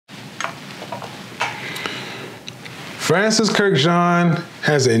Francis Kurkdjian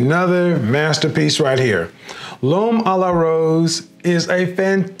has another masterpiece right here. L'Homme à la Rose is a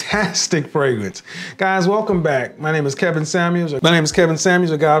fantastic fragrance. Guys, welcome back. My name is Kevin Samuels.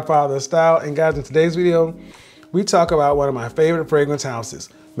 The Godfather of Style. And guys, in today's video, we talk about one of my favorite fragrance houses,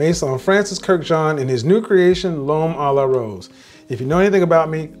 Maison Francis Kurkdjian and his new creation, L'Homme à la Rose. If you know anything about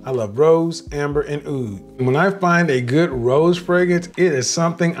me, I love rose, amber, and oud. When I find a good rose fragrance, it is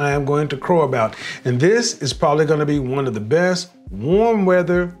something I am going to crow about. And this is probably going to be one of the best warm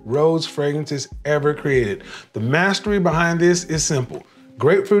weather rose fragrances ever created. The mastery behind this is simple.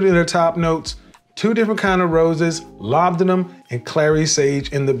 Grapefruit in the top notes, two different kind of roses, labdanum and clary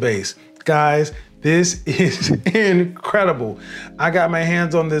sage in the base. Guys, this is incredible. I got my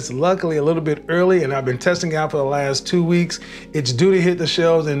hands on this luckily a little bit early and I've been testing it out for the last 2 weeks. It's due to hit the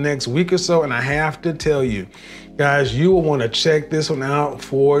shelves in the next week or so, and I have to tell you, guys, you will want to check this one out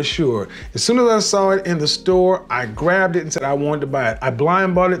for sure. As soon as I saw it in the store, I grabbed it and said I wanted to buy it. I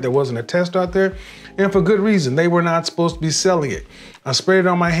blind bought it. There wasn't a test out there, and for good reason. They were not supposed to be selling it. I sprayed it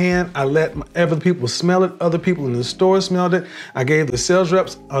on my hand. I let other people smell it. Other people in the store smelled it. I gave the sales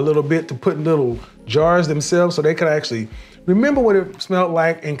reps a little bit to put in little jars themselves so they could actually remember what it smelled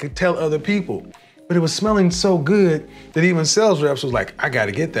like and could tell other people. But it was smelling so good that even sales reps was like, I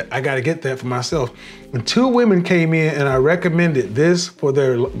gotta get that. I gotta get that for myself. And 2 women came in and I recommended this for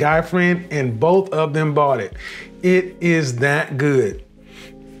their guy friend, and both of them bought it. It is that good.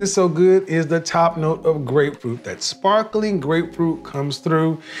 It's so good is the top note of grapefruit. That sparkling grapefruit comes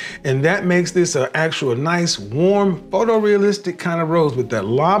through, and that makes this an actual nice, warm, photorealistic kind of rose with that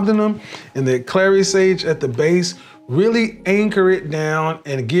labdanum and that clary sage at the base. Really anchor it down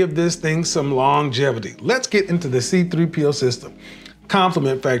and give this thing some longevity. Let's get into the C3PO system.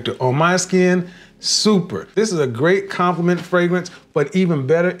 Compliment factor on my skin, super. This is a great compliment fragrance, but even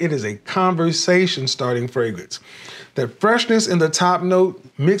better, it is a conversation starting fragrance. That freshness in the top note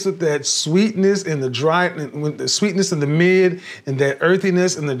mixed with that sweetness in the dry, with the sweetness in the mid and that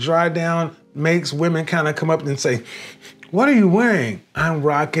earthiness in the dry down makes women kind of come up and say, what are you wearing? I'm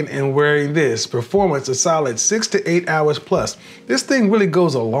rocking and wearing this. Performance a solid 6 to 8 hours plus. This thing really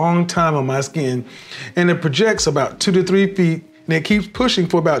goes a long time on my skin, and it projects about 2 to 3 feet, and it keeps pushing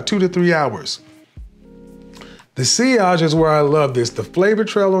for about 2 to 3 hours. The sillage is where I love this. The flavor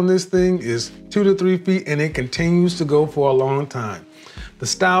trail on this thing is 2 to 3 feet, and it continues to go for a long time. The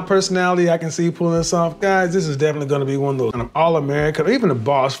style personality I can see pulling this off, guys, this is definitely gonna be one of those kind of all-American or even a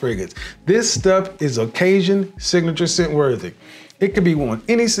boss fragrance. This stuff is occasion, signature scent worthy. It could be worn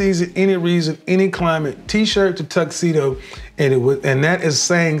any season, any reason, any climate, t-shirt to tuxedo, and that is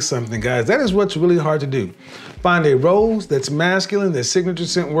saying something, guys. That is what's really hard to do. Find a rose that's masculine, that's signature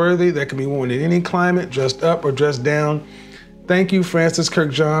scent worthy, that can be worn in any climate, dressed up or dressed down. Thank you, Francis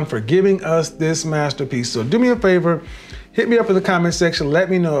Kurkdjian, for giving us this masterpiece. So do me a favor, hit me up in the comment section.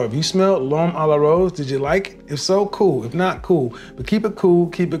 Let me know if you smelled L'Homme à la Rose. Did you like it? If so, cool. If not, cool. But keep it cool,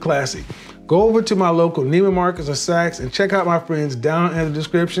 keep it classy. Go over to my local Neiman Marcus or Saks and check out my friends down in the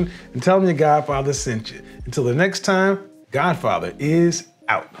description and tell them your Godfather sent you. Until the next time, Godfather is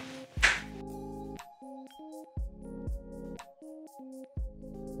out.